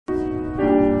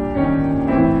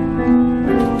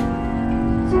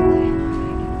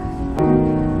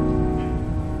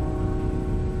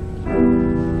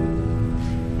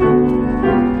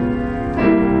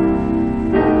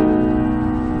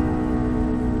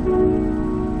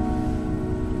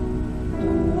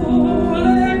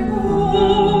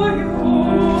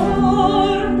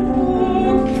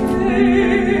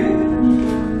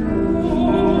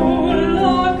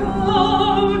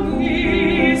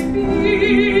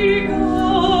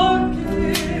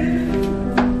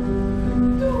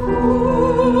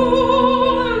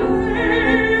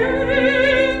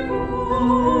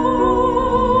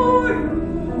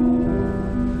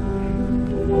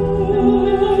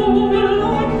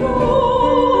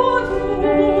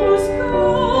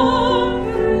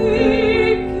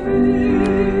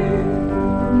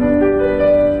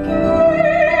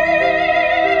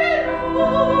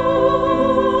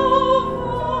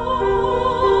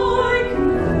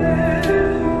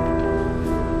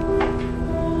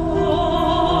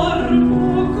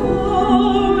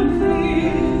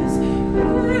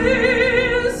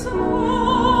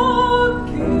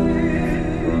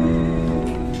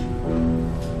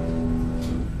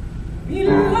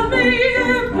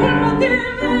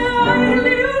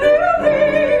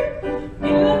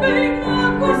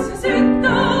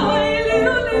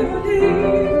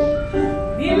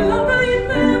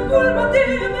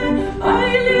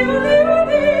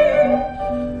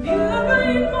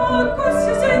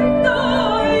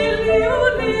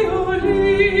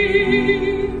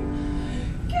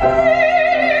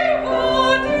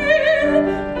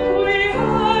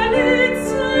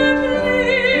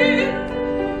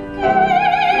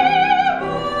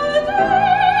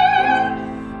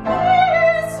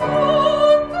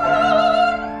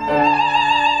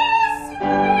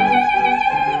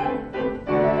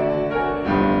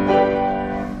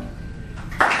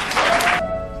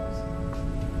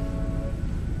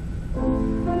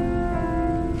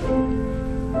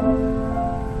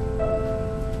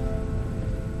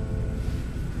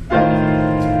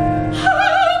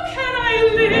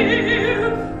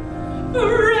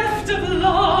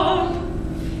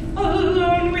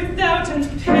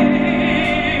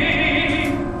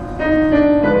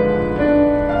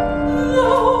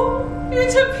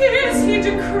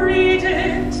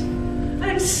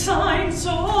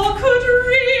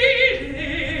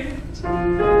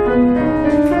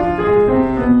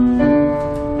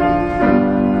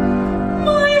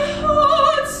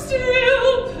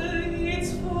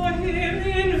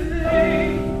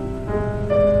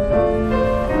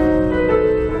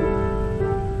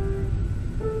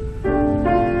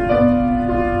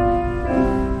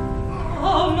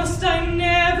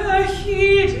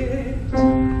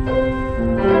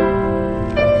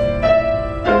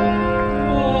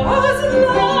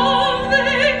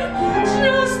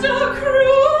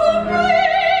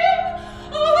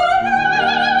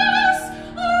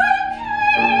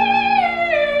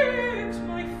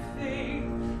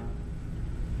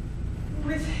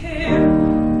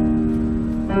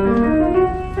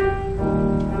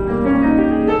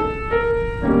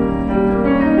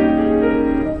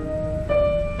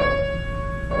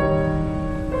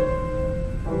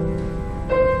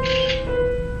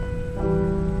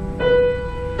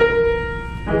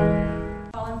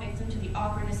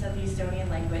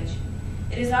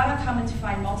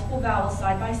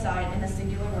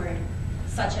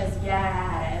Such as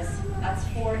yes, that's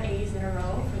 4 A's in a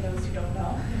row for those who don't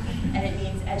know, and it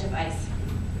means edge of ice.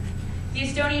 The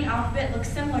Estonian alphabet looks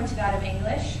similar to that of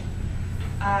English,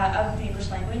 of the English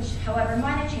language. However,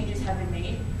 minor changes have been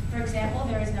made. For example,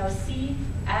 there is no C,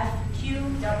 F, Q,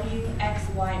 W, X,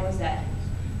 Y, or Z.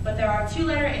 But there are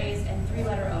 2-letter A's and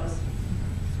 3-letter O's.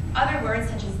 Other words,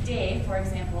 such as day, for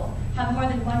example, have more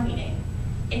than one meaning.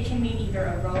 It can mean either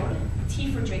a road,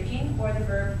 tea for drinking, or the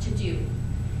verb to do.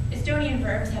 Estonian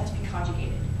verbs have to be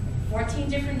conjugated. 14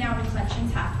 different noun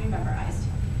declensions have to be memorized.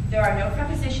 There are no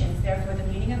prepositions, therefore the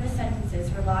meaning of the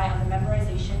sentences rely on the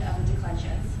memorization of the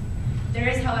declensions. There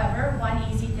is, however, one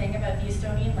easy thing about the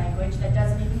Estonian language that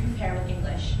doesn't even compare with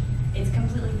English. It's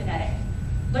completely phonetic.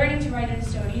 Learning to write in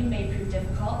Estonian may prove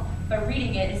difficult, but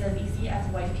reading it is as easy as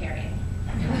wife carrying.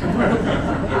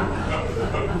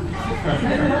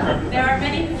 There are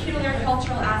many peculiar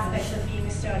cultural aspects of being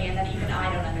Estonian that even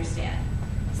I don't understand.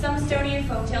 Some Estonian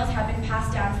folktales have been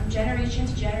passed down from generation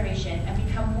to generation and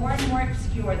become more and more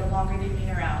obscure the longer they've been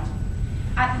around.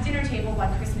 At the dinner table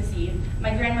one Christmas Eve,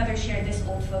 my grandmother shared this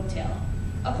old folktale.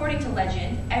 According to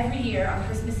legend, every year on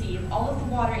Christmas Eve, all of the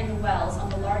water in the wells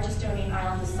on the large Estonian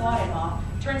island of Saaremaa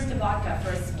turns to vodka for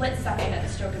a split second at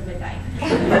the stroke of midnight.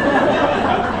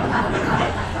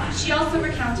 She also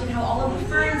recounted how all of the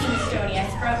ferns in Estonia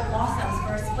sprout blossoms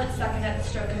for a split second at the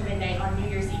stroke of midnight on New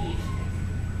Year's Eve.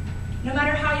 No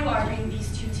matter how you argue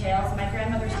these two tales, my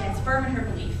grandmother stands firm in her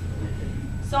belief.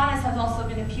 Saunas has also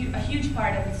been a huge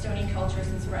part of Estonian culture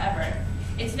since forever.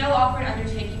 It's no awkward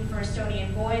undertaking for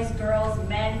Estonian boys, girls,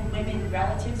 men, women,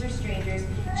 relatives, or strangers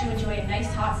to enjoy a nice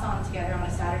hot sauna together on a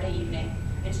Saturday evening.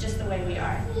 It's just the way we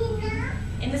are.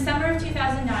 In the summer of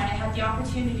 2009, I had the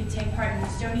opportunity to take part in the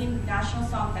Estonian National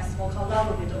Song Festival called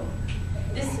Laulab.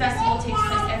 This festival takes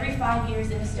place every 5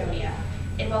 years in Estonia.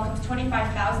 It welcomes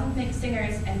 25,000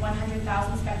 singers and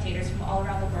 100,000 spectators from all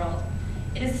around the world.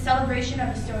 It is a celebration of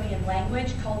Estonian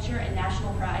language, culture, and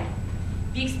national pride.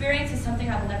 The experience is something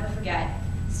I will never forget.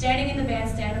 Standing in the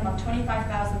bandstand among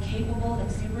 25,000 capable and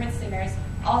exuberant singers,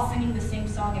 all singing the same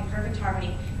song in perfect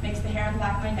harmony, makes the hair on the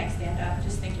back of my neck stand up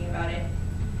just thinking about it.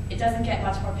 It doesn't get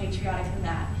much more patriotic than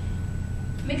that.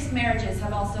 Mixed marriages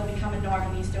have also become a norm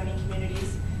in the Estonian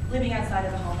communities, living outside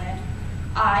of the homeland.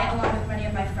 I, along with many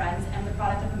of my friends, am the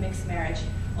product of a mixed marriage.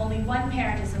 Only one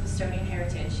parent is of Estonian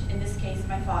heritage, in this case,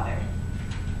 my father.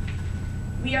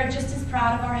 We are just as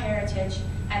proud of our heritage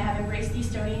and have embraced the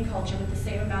Estonian culture with the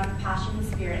same amount of passion and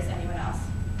spirit as anyone else.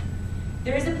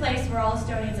 There is a place where all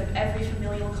Estonians of every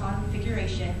familial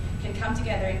configuration can come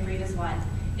together and breathe as one.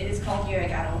 It is called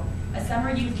Jõekäru, a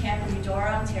summer youth camp in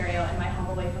Eudora, Ontario, and my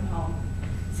home away from home.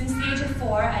 Since the age of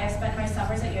 4, I have spent my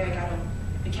summers at Jõekäru.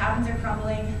 The cabins are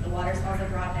crumbling, the water smells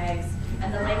like rotten eggs,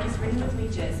 and the lake is ridden with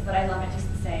leeches, but I love it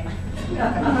just the same.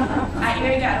 At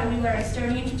Jõekäru, we learn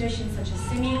Estonian traditions such as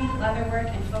singing,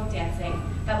 leatherwork, and folk dancing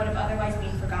that would have otherwise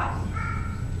been forgotten.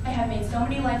 I have made so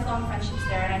many lifelong friendships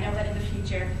there, and I know that in the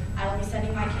future, I will be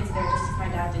sending my kids there just as my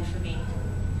dad did for me.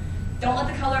 Don't let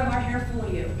the color of our hair fool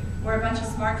you. We're a bunch of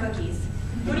smart cookies.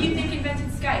 Who do you think invented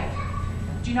Skype?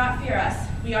 Do not fear us.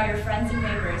 We are your friends and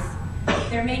neighbors.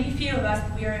 There may be few of us,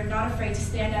 but we are not afraid to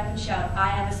stand up and shout, I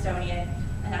am Estonian,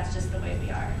 and that's just the way we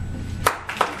are.